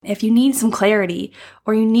If you need some clarity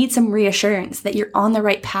or you need some reassurance that you're on the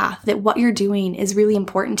right path, that what you're doing is really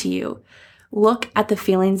important to you, look at the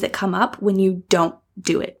feelings that come up when you don't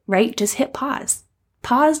do it, right? Just hit pause.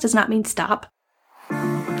 Pause does not mean stop.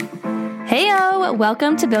 Heyo!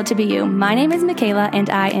 Welcome to Built to Be You. My name is Michaela and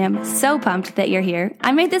I am so pumped that you're here.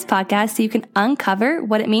 I made this podcast so you can uncover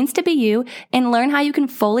what it means to be you and learn how you can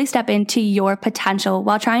fully step into your potential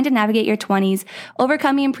while trying to navigate your 20s,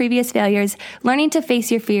 overcoming previous failures, learning to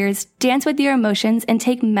face your fears, dance with your emotions, and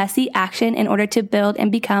take messy action in order to build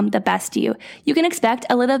and become the best you. You can expect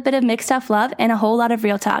a little bit of mixed tough love and a whole lot of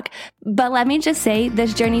real talk. But let me just say,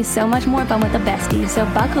 this journey is so much more fun with a bestie, so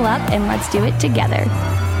buckle up and let's do it together.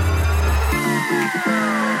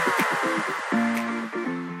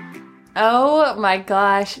 Oh my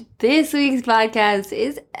gosh, this week's podcast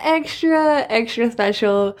is extra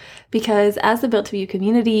special because as the Built to Be You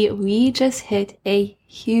community, we just hit a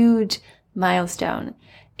huge milestone.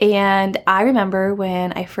 And I remember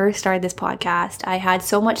when I first started this podcast, I had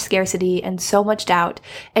so much scarcity and so much doubt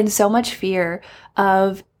and so much fear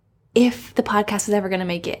of if the podcast was ever going to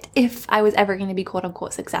make it, if I was ever going to be quote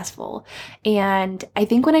unquote successful. And I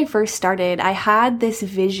think when I first started, I had this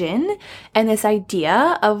vision and this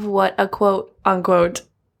idea of what a quote unquote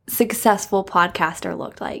successful podcaster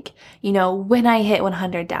looked like. You know, when I hit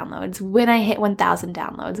 100 downloads, when I hit 1,000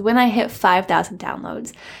 downloads, when I hit 5,000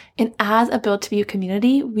 downloads. And as a Built to Be You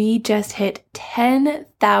community, we just hit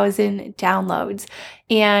 10,000 downloads.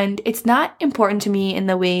 And it's not important to me in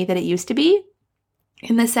the way that it used to be.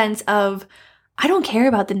 In the sense of, I don't care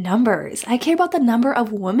about the numbers. I care about the number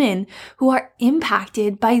of women who are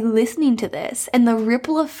impacted by listening to this and the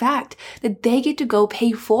ripple effect that they get to go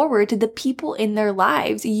pay forward to the people in their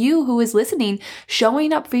lives. You who is listening,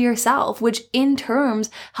 showing up for yourself, which in terms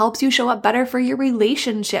helps you show up better for your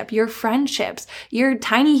relationship, your friendships, your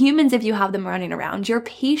tiny humans if you have them running around, your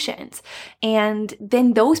patients. And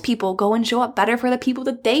then those people go and show up better for the people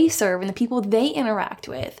that they serve and the people they interact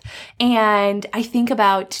with. And I think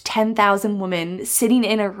about 10,000 women sitting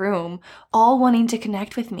in a room all wanting to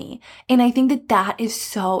connect with me. And I think that that is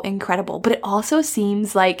so incredible, but it also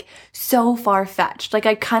seems like so far-fetched. Like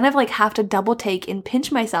I kind of like have to double take and pinch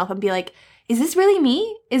myself and be like, is this really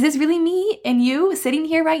me? Is this really me and you sitting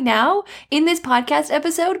here right now in this podcast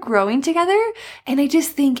episode growing together? And I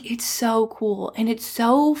just think it's so cool and it's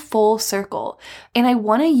so full circle. And I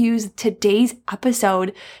want to use today's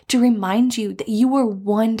episode to remind you that you were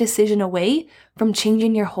one decision away from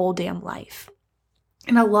changing your whole damn life.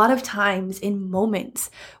 And a lot of times in moments,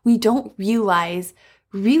 we don't realize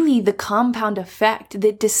really the compound effect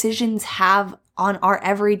that decisions have on our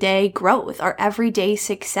everyday growth, our everyday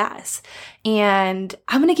success. And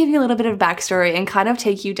I'm going to give you a little bit of backstory and kind of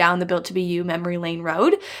take you down the Built to Be You memory lane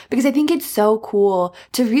road, because I think it's so cool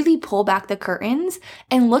to really pull back the curtains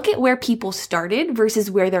and look at where people started versus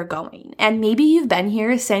where they're going. And maybe you've been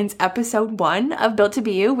here since episode 1 of Built to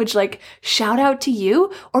Be You, which like shout out to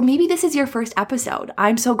you, or maybe this is your first episode.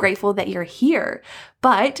 I'm so grateful that you're here.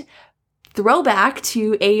 But throwback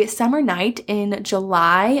to a summer night in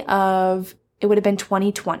July of it would have been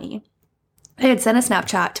 2020. I had sent a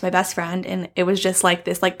Snapchat to my best friend and it was just like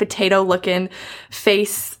this like potato looking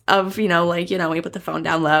face of, you know, you put the phone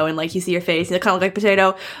down low and like you see your face and it kind of look like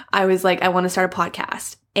potato. I was like, I want to start a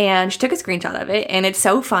podcast. And she took a screenshot of it. And it's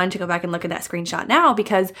so fun to go back and look at that screenshot now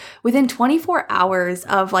because within 24 hours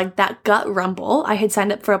of like that gut rumble, I had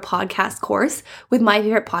signed up for a podcast course with my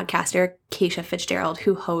favorite podcaster, Keisha Fitzgerald,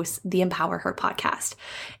 who hosts the Empower Her podcast.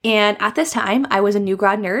 And at this time, I was a new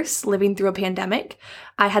grad nurse living through a pandemic.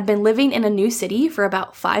 I had been living in a new city for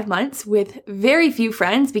about 5 months with very few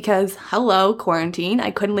friends because, hello, quarantine.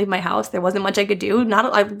 I couldn't leave my house. There wasn't much I could do.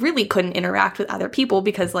 I really couldn't interact with other people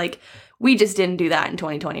because like we just didn't do that in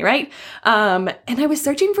 2020, right? And I was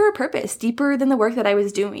searching for a purpose deeper than the work that I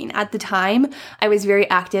was doing. At the time, I was very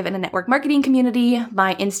active in a network marketing community.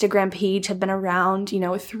 My Instagram page had been around,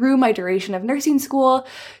 through my duration of nursing school.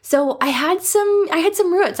 So I had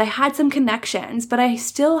some roots, I had some connections, but I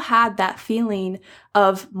still had that feeling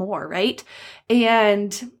of more, right?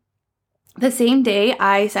 And the same day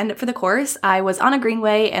I signed up for the course, I was on a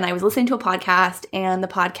greenway and I was listening to a podcast, and the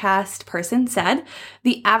podcast person said,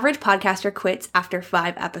 the average podcaster quits after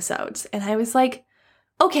 5 episodes. And I was like,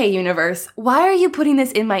 okay, universe, why are you putting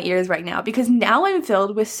this in my ears right now? Because now I'm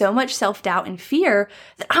filled with so much self-doubt and fear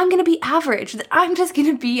that I'm going to be average, that I'm just going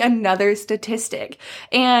to be another statistic.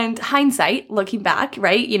 And hindsight, looking back,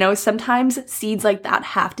 right? Sometimes seeds like that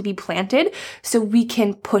have to be planted so we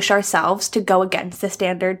can push ourselves to go against the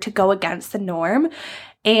standard, to go against the norm.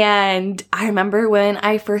 And I remember when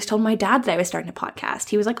I first told my dad that I was starting a podcast,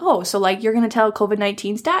 he was like, oh, so like you're going to tell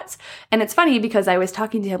COVID-19 stats? And it's funny because I was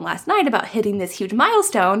talking to him last night about hitting this huge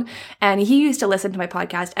milestone, and he used to listen to my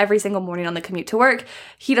podcast every single morning on the commute to work.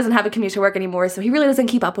 He doesn't have a commute to work anymore, so he really doesn't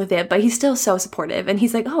keep up with it, but he's still so supportive. And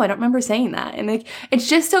he's like, oh, I don't remember saying that. And like, it's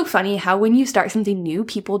just so funny how when you start something new,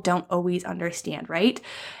 people don't always understand, right?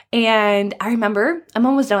 And I remember, I'm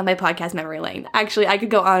almost done with my podcast memory lane. Actually, I could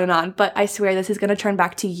go on and on, but I swear this is going to turn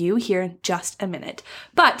back to you here in just a minute.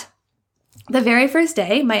 But the very first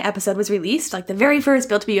day my episode was released, like the very first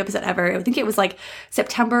Built to Be You episode ever, I think it was like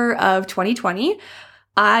September of 2020,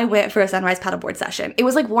 I went for a sunrise paddleboard session. It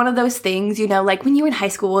was like one of those things, you know, like when you were in high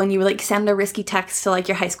school and you would like send a risky text to like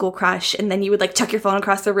your high school crush, and then you would like chuck your phone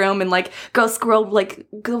across the room and like go squirrel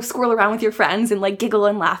around with your friends and like giggle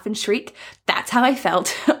and laugh and shriek. That's how I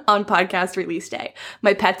felt on podcast release day.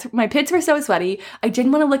 My pits were so sweaty. I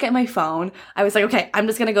didn't want to look at my phone. I was like, okay, I'm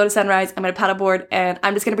just going to go to sunrise. I'm going to paddleboard, and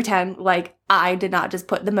I'm just going to pretend like I did not just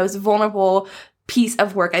put the most vulnerable piece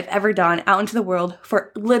of work I've ever done out into the world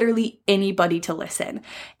for literally anybody to listen.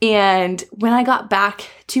 And when I got back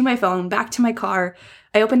to my phone, back to my car,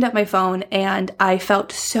 I opened up my phone and I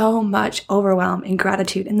felt so much overwhelm and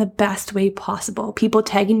gratitude in the best way possible. People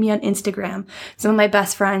tagging me on Instagram, some of my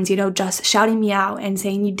best friends, you know, just shouting me out and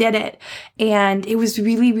saying you did it. And it was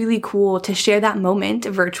really, really cool to share that moment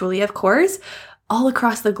virtually, of course, all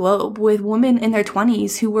across the globe with women in their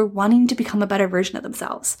 20s who were wanting to become a better version of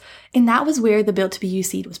themselves. And that was where the Built to Be You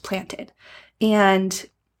seed was planted. And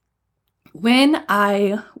when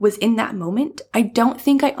I was in that moment, I don't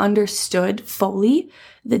think I understood fully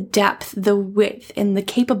the depth, the width, and the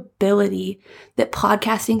capability that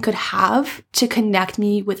podcasting could have to connect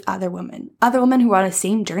me with other women who are on the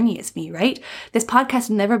same journey as me, right? This podcast has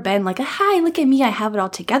never been like a, hi, look at me, I have it all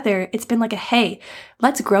together. It's been like a, hey,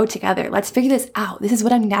 let's grow together. Let's figure this out. This is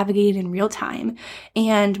what I'm navigating in real time.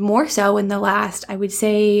 And more so in the last, I would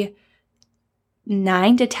say,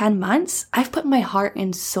 9 to 10 months, I've put my heart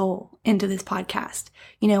and soul into this podcast.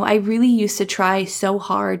 You know, I really used to try so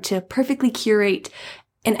hard to perfectly curate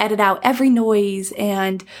and edit out every noise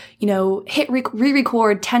and, you know, hit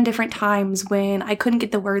re-record 10 different times when I couldn't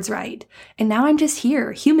get the words right. And now I'm just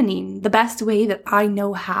here, humaning the best way that I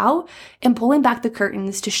know how and pulling back the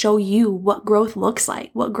curtains to show you what growth looks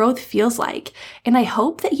like, what growth feels like. And I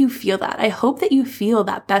hope that you feel that. I hope that you feel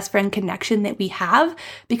that best friend connection that we have,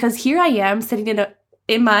 because here I am sitting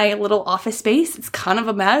in my little office space. It's kind of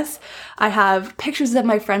a mess. I have pictures of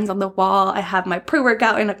my friends on the wall. I have my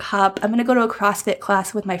pre-workout in a cup. I'm going to go to a CrossFit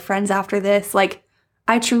class with my friends after this. Like,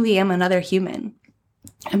 I truly am another human.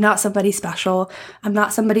 I'm not somebody special. I'm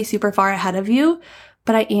not somebody super far ahead of you,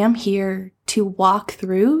 but I am here to walk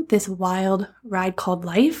through this wild ride called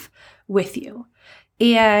life with you.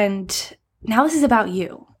 And now this is about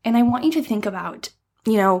you. And I want you to think about,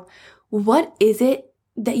 you know, what is it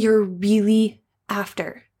that you're really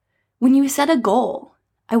after? When you set a goal,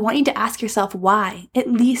 I want you to ask yourself why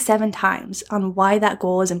at least 7 times on why that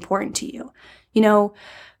goal is important to you. You know,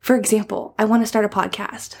 for example, I want to start a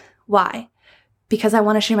podcast. Why? Because I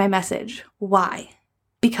want to share my message. Why?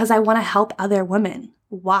 Because I want to help other women.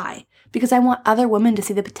 Why? Because I want other women to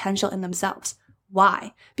see the potential in themselves.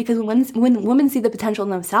 Why? Because when women see the potential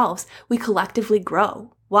in themselves, we collectively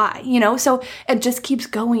grow. Why? You know, so it just keeps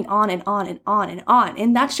going on and on and on and on.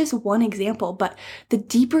 And that's just one example. But the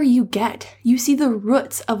deeper you get, you see the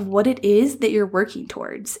roots of what it is that you're working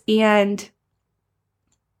towards. And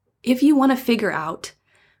if you want to figure out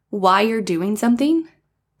why you're doing something,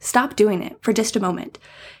 stop doing it for just a moment.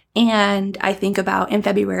 And I think about in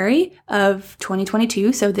February of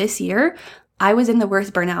 2022, so this year, I was in the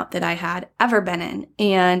worst burnout that I had ever been in.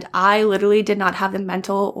 And I literally did not have the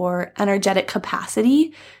mental or energetic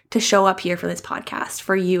capacity to show up here for this podcast,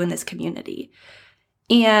 for you in this community.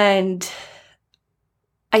 And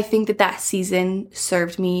I think that season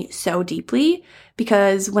served me so deeply,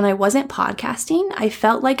 because when I wasn't podcasting, I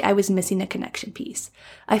felt like I was missing a connection piece.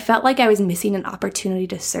 I felt like I was missing an opportunity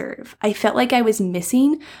to serve. I felt like I was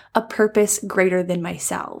missing a purpose greater than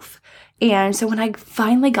myself. And so when I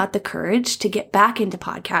finally got the courage to get back into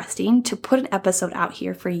podcasting, to put an episode out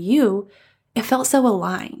here for you, it felt so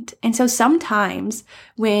aligned. And so sometimes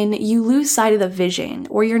when you lose sight of the vision,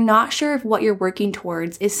 or you're not sure if what you're working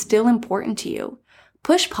towards is still important to you,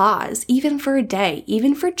 push pause, even for a day,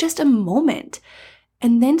 even for just a moment,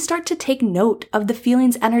 and then start to take note of the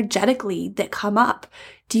feelings energetically that come up.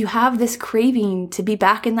 Do you have this craving to be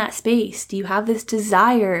back in that space? Do you have this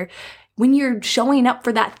desire? when you're showing up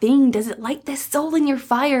for that thing, does it light this soul in your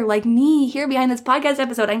fire like me here behind this podcast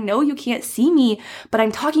episode? I know you can't see me, but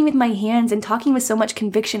I'm talking with my hands and talking with so much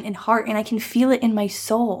conviction and heart, and I can feel it in my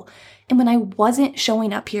soul. And when I wasn't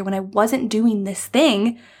showing up here, when I wasn't doing this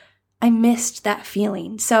thing, I missed that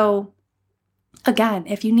feeling. So again,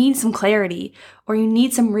 if you need some clarity or you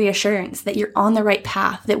need some reassurance that you're on the right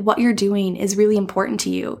path, that what you're doing is really important to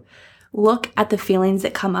you, look at the feelings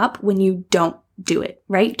that come up when you don't do it,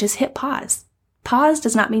 right? Just hit pause. Pause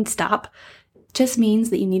does not mean stop. It just means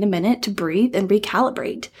that you need a minute to breathe and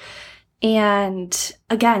recalibrate. And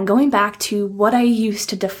again, going back to what I used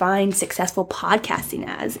to define successful podcasting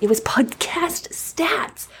as, it was podcast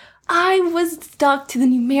stats. I was stuck to the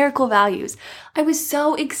numerical values. I was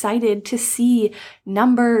so excited to see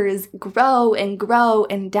numbers grow and grow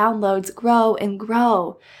and downloads grow and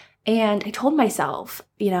grow. And I told myself,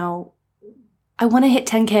 I want to hit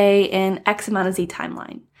 10K in X amount of Z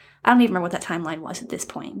timeline. I don't even remember what that timeline was at this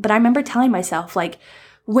point. But I remember telling myself,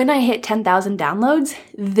 when I hit 10,000 downloads,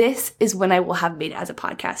 this is when I will have made it as a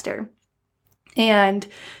podcaster. And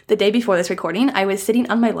the day before this recording, I was sitting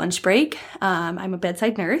on my lunch break. I'm a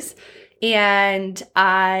bedside nurse. And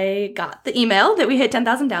I got the email that we hit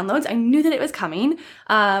 10,000 downloads. I knew that it was coming.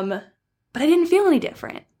 But I didn't feel any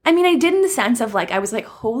different. I mean, I did in the sense of I was like,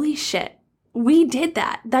 holy shit. We did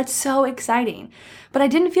that. That's so exciting. But I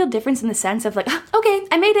didn't feel difference in the sense of okay,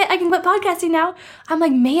 I made it. I can quit podcasting now. I'm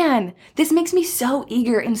like, man, this makes me so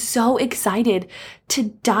eager and so excited to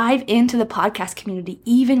dive into the podcast community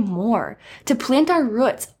even more, to plant our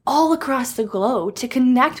roots all across the globe, to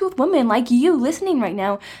connect with women like you listening right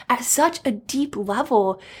now at such a deep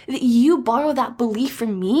level that you borrow that belief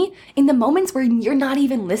from me in the moments where you're not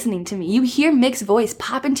even listening to me. You hear Mick's voice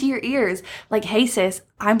pop into your ears like, hey sis,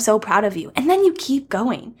 I'm so proud of you. And then you keep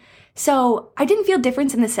going. So I didn't feel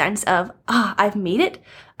difference in the sense of, I've made it.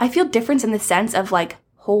 I feel difference in the sense of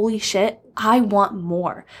holy shit, I want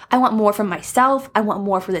more. I want more from myself. I want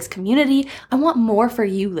more for this community. I want more for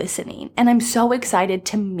you listening. And I'm so excited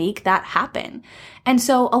to make that happen. And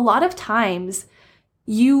so a lot of times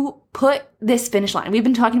you put this finish line. We've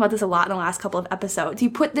been talking about this a lot in the last couple of episodes. You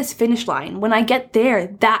put this finish line. When I get there,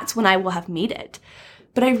 that's when I will have made it.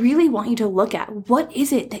 But I really want you to look at, what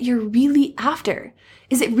is it that you're really after?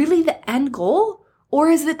 Is it really the end goal? Or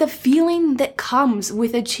is it the feeling that comes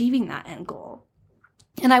with achieving that end goal?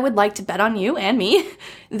 And I would like to bet on you and me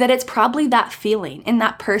that it's probably that feeling and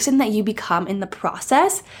that person that you become in the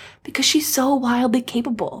process, because she's so wildly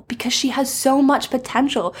capable, because she has so much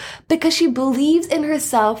potential, because she believes in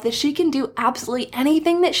herself that she can do absolutely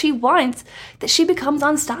anything that she wants, that she becomes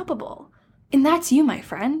unstoppable. And that's you, my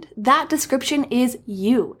friend. That description is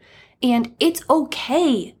you. And it's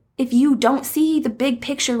okay if you don't see the big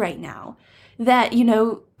picture right now. That,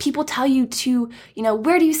 people tell you to,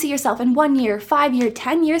 where do you see yourself in 1 year, 5 years,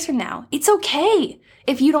 10 years from now? It's okay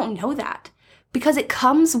if you don't know that, because it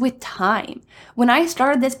comes with time. When I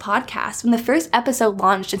started this podcast, when the first episode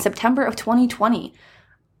launched in September of 2020,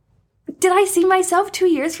 did I see myself 2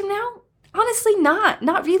 years from now? Honestly, not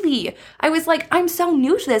really. I was like, I'm so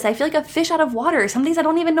new to this. I feel like a fish out of water. Some days I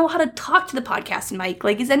don't even know how to talk to the podcast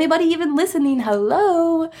mic. Is anybody even listening?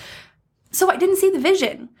 Hello? So I didn't see the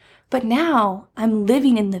vision. But now I'm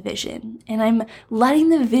living in the vision, and I'm letting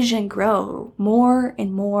the vision grow more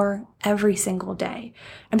and more every single day.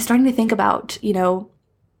 I'm starting to think about,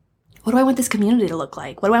 what do I want this community to look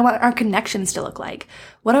like? What do I want our connections to look like?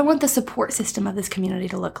 What do I want the support system of this community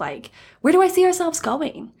to look like? Where do I see ourselves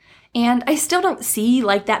going? And I still don't see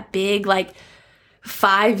that big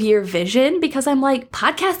 5-year vision, because I'm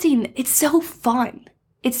podcasting, it's so fun.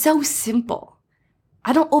 It's so simple.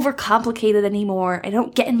 I don't overcomplicate it anymore. I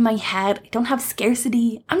don't get in my head. I don't have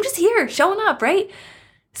scarcity. I'm just here showing up, right?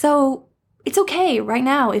 So it's okay right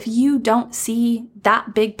now if you don't see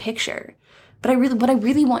that big picture. But what I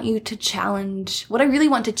really want to challenge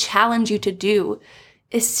you to do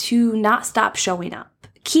is to not stop showing up.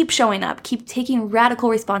 Keep showing up. Keep taking radical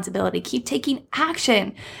responsibility. Keep taking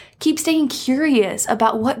action. Keep staying curious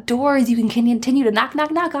about what doors you can continue to knock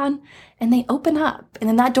on, and they open up. And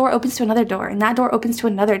then that door opens to another door, and that door opens to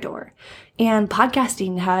another door. And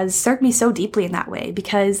podcasting has served me so deeply in that way,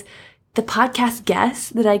 because the podcast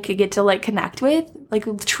guests that I could get to connect with,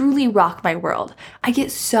 truly rock my world. I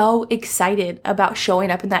get so excited about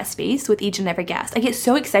showing up in that space with each and every guest. I get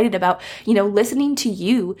so excited about, listening to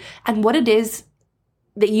you and what it is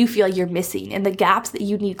that you feel you're missing and the gaps that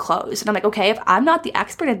you need closed. And I'm like, okay, if I'm not the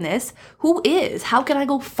expert in this, who is? How can I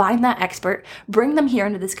go find that expert, bring them here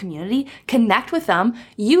into this community, connect with them,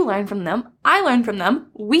 you learn from them, I learn from them,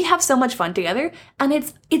 we have so much fun together, and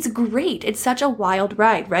it's great. It's such a wild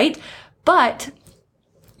ride, right? But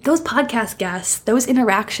those podcast guests, those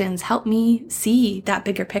interactions help me see that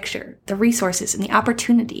bigger picture, the resources and the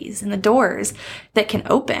opportunities and the doors that can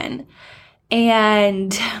open.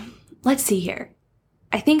 And let's see here.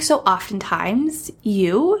 I think so oftentimes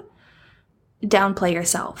you downplay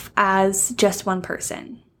yourself as just one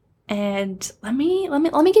person. And let me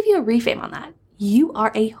give you a reframe on that. You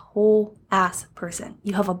are a whole ass person.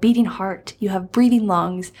 You have a beating heart. You have breathing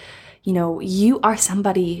lungs. You are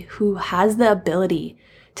somebody who has the ability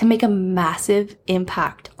to make a massive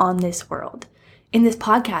impact on this world. In this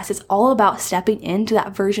podcast, it's all about stepping into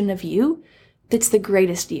that version of you that's the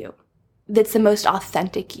greatest you, that's the most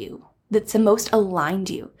authentic you, that's the most aligned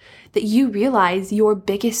you, that you realize your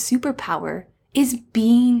biggest superpower is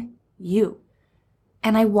being you.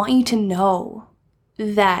 And I want you to know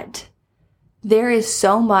that there is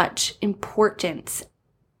so much importance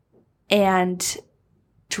and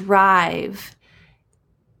drive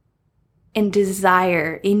and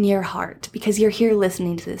desire in your heart because you're here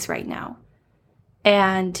listening to this right now.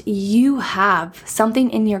 And you have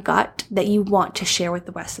something in your gut that you want to share with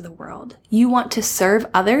the rest of the world. You want to serve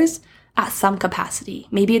others at some capacity.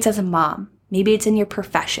 Maybe it's as a mom. Maybe it's in your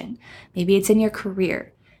profession. Maybe it's in your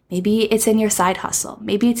career. Maybe it's in your side hustle.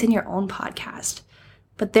 Maybe it's in your own podcast.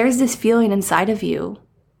 But there's this feeling inside of you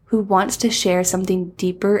who wants to share something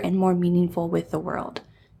deeper and more meaningful with the world.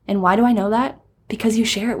 And why do I know that? Because you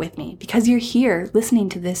share it with me, because you're here listening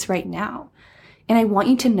to this right now. And I want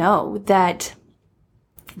you to know that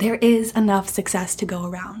there is enough success to go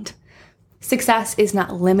around. Success is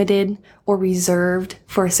not limited or reserved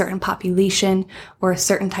for a certain population or a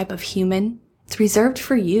certain type of human. It's reserved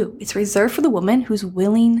for you. It's reserved for the woman who's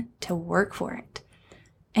willing to work for it.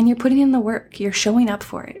 And you're putting in the work. You're showing up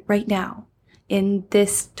for it right now in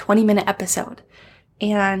this 20-minute episode.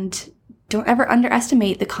 And don't ever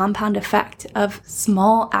underestimate the compound effect of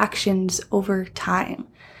small actions over time.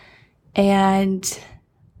 And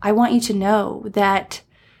I want you to know that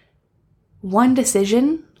one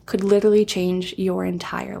decision could literally change your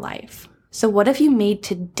entire life. So what if you made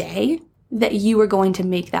today that you were going to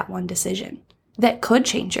make that one decision that could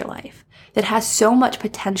change your life, that has so much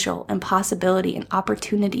potential and possibility and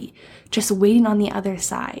opportunity just waiting on the other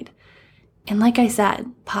side? And like I said,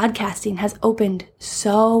 podcasting has opened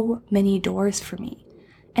so many doors for me.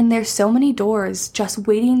 And there's so many doors just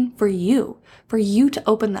waiting for you to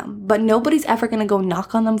open them. But nobody's ever going to go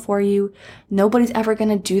knock on them for you. Nobody's ever going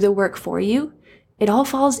to do the work for you. It all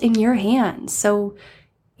falls in your hands. So,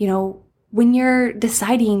 when you're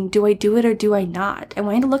deciding, do I do it or do I not? I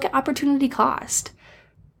want you to look at opportunity cost.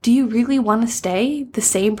 Do you really want to stay the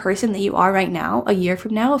same person that you are right now, a year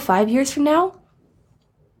from now, 5 years from now?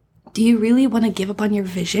 Do you really want to give up on your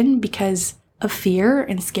vision because of fear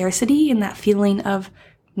and scarcity and that feeling of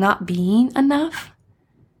not being enough?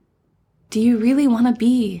 Do you really want to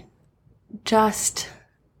be just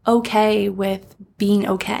okay with being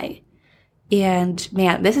okay? And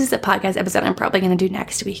man, this is the podcast episode I'm probably going to do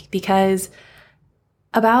next week because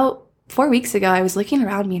about 4 weeks ago, I was looking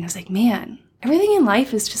around me and I was like, man, everything in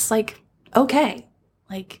life is just like, okay.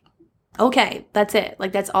 Okay, that's it.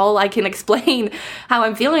 That's all I can explain how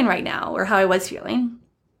I'm feeling right now or how I was feeling.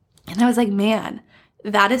 And I was like, man,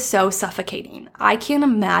 that is so suffocating. I can't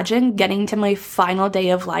imagine getting to my final day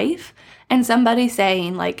of life and somebody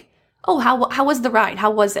saying oh, how was the ride?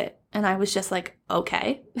 How was it? And I was just like,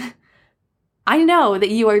 okay. I know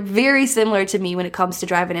that you are very similar to me when it comes to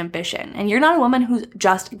drive and ambition. And you're not a woman who's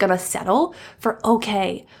just gonna settle for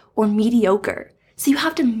okay or mediocre. So you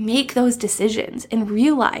have to make those decisions and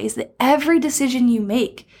realize that every decision you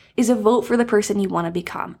make is a vote for the person you want to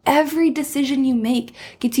become. Every decision you make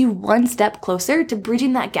gets you one step closer to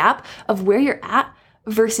bridging that gap of where you're at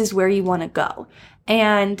versus where you want to go.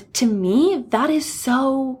 And to me, that is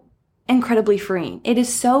so incredibly freeing. It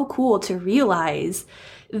is so cool to realize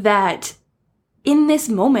that in this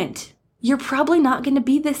moment, you're probably not going to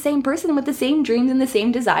be the same person with the same dreams and the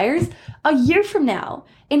same desires a year from now.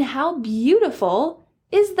 And how beautiful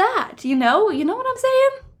is that? You know what I'm saying?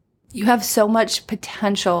 You have so much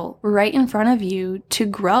potential right in front of you to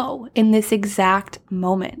grow in this exact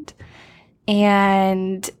moment.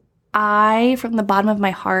 And I, from the bottom of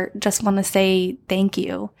my heart, just want to say thank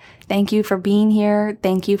you. Thank you for being here.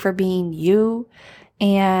 Thank you for being you.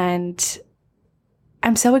 And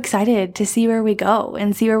I'm so excited to see where we go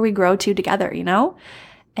and see where we grow to together,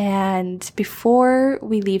 And before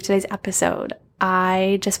we leave today's episode,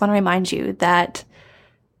 I just want to remind you that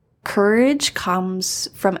courage comes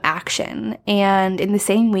from action. And in the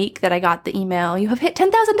same week that I got the email, you have hit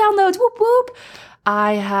 10,000 downloads, whoop, whoop.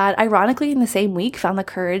 I had, ironically, in the same week, found the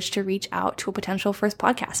courage to reach out to a potential first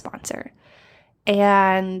podcast sponsor.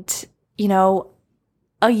 And,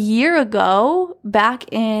 a year ago,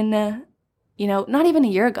 back in, not even a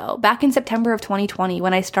year ago, back in September of 2020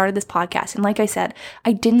 when I started this podcast. And like I said,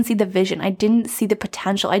 I didn't see the vision. I didn't see the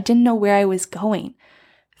potential. I didn't know where I was going.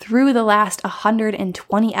 Through the last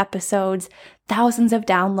 120 episodes, thousands of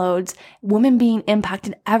downloads, women being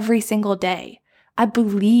impacted every single day, I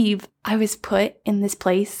believe I was put in this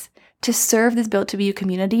place to serve this Built to Be You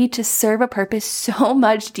community, to serve a purpose so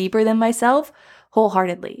much deeper than myself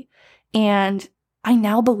wholeheartedly. And I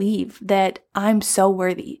now believe that I'm so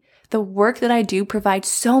worthy. The work that I do provides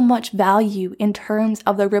so much value in terms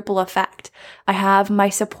of the ripple effect. I have my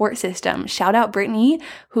support system. Shout out Brittany,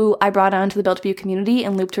 who I brought onto the Built to Be You community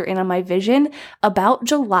and looped her in on my vision about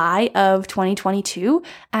July of 2022.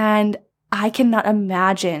 And I cannot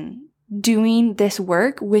imagine doing this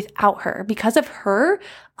work without her. Because of her,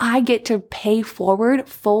 I get to pay forward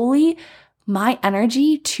fully my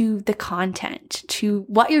energy to the content, to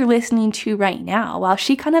what you're listening to right now, while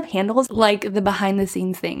she kind of handles like the behind the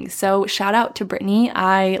scenes things. So shout out to Brittany.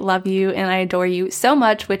 I love you and I adore you so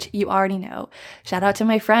much, which you already know. Shout out to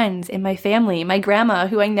my friends and my family, my grandma,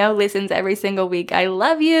 who I know listens every single week. I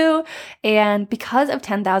love you. And because of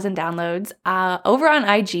 10,000 downloads, over on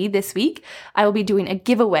IG this week, I will be doing a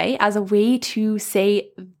giveaway as a way to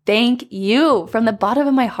say thank you from the bottom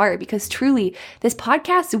of my heart, because truly this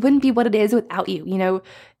podcast wouldn't be what it is without you.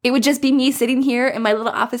 It would just be me sitting here in my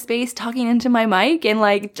little office space talking into my mic and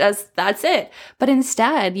that's it. But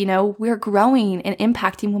instead, we're growing and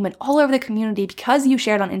impacting women all over the community because you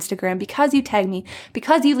shared on Instagram, because you tag me,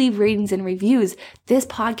 because you leave ratings and reviews. This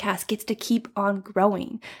podcast gets to keep on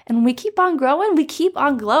growing. And when we keep on growing, we keep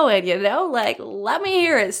on glowing, let me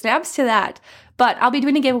hear it. Snaps to that. But I'll be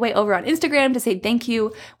doing a giveaway over on Instagram to say thank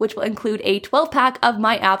you, which will include a 12-pack of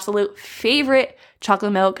my absolute favorite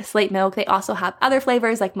chocolate milk, slate milk. They also have other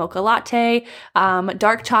flavors like mocha latte,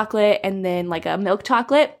 dark chocolate, and then like a milk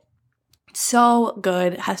chocolate. So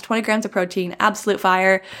good. It has 20 grams of protein, absolute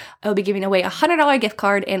fire. I will be giving away a $100 gift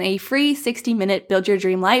card and a free 60-minute Build Your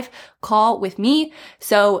Dream Life call with me.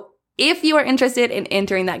 So if you are interested in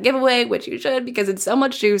entering that giveaway, which you should because it's so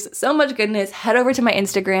much juice, so much goodness, head over to my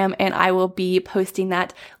Instagram and I will be posting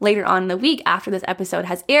that later on in the week after this episode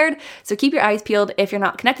has aired. So keep your eyes peeled. If you're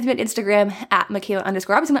not connected to me on Instagram, at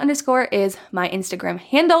Michaela_Robinson_ is my Instagram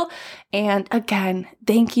handle. And again,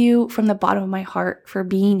 thank you from the bottom of my heart for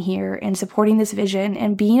being here and supporting this vision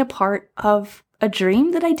and being a part of a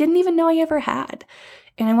dream that I didn't even know I ever had.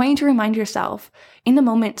 And I want you to remind yourself in the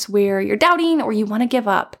moments where you're doubting or you want to give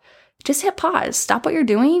up, just hit pause, stop what you're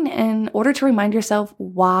doing in order to remind yourself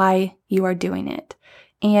why you are doing it.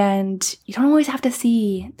 And you don't always have to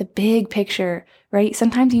see the big picture, right?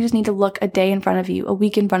 Sometimes you just need to look a day in front of you, a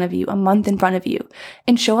week in front of you, a month in front of you,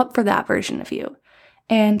 and show up for that version of you.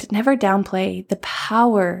 And never downplay the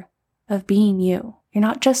power of being you. You're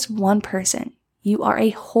not just one person. You are a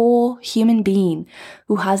whole human being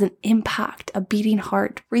who has an impact, a beating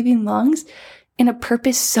heart, breathing lungs, and a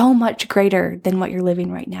purpose so much greater than what you're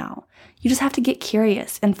living right now. You just have to get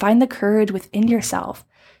curious and find the courage within yourself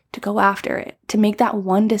to go after it, to make that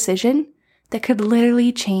one decision that could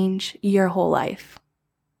literally change your whole life.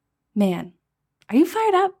 Man, are you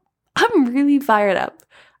fired up? I'm really fired up.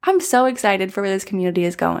 I'm so excited for where this community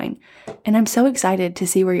is going, and I'm so excited to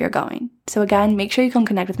see where you're going. So again, make sure you come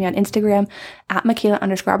connect with me on Instagram at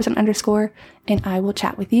Michaela_Robinson_, and I will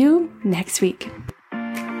chat with you next week.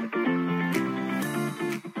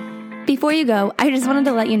 Before you go, I just wanted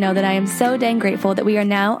to let you know that I am so dang grateful that we are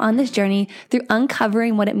now on this journey through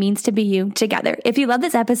uncovering what it means to be you together. If you love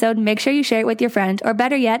this episode, make sure you share it with your friend, or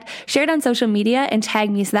better yet, share it on social media and tag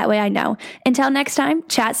me so that way I know. Until next time,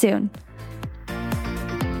 chat soon.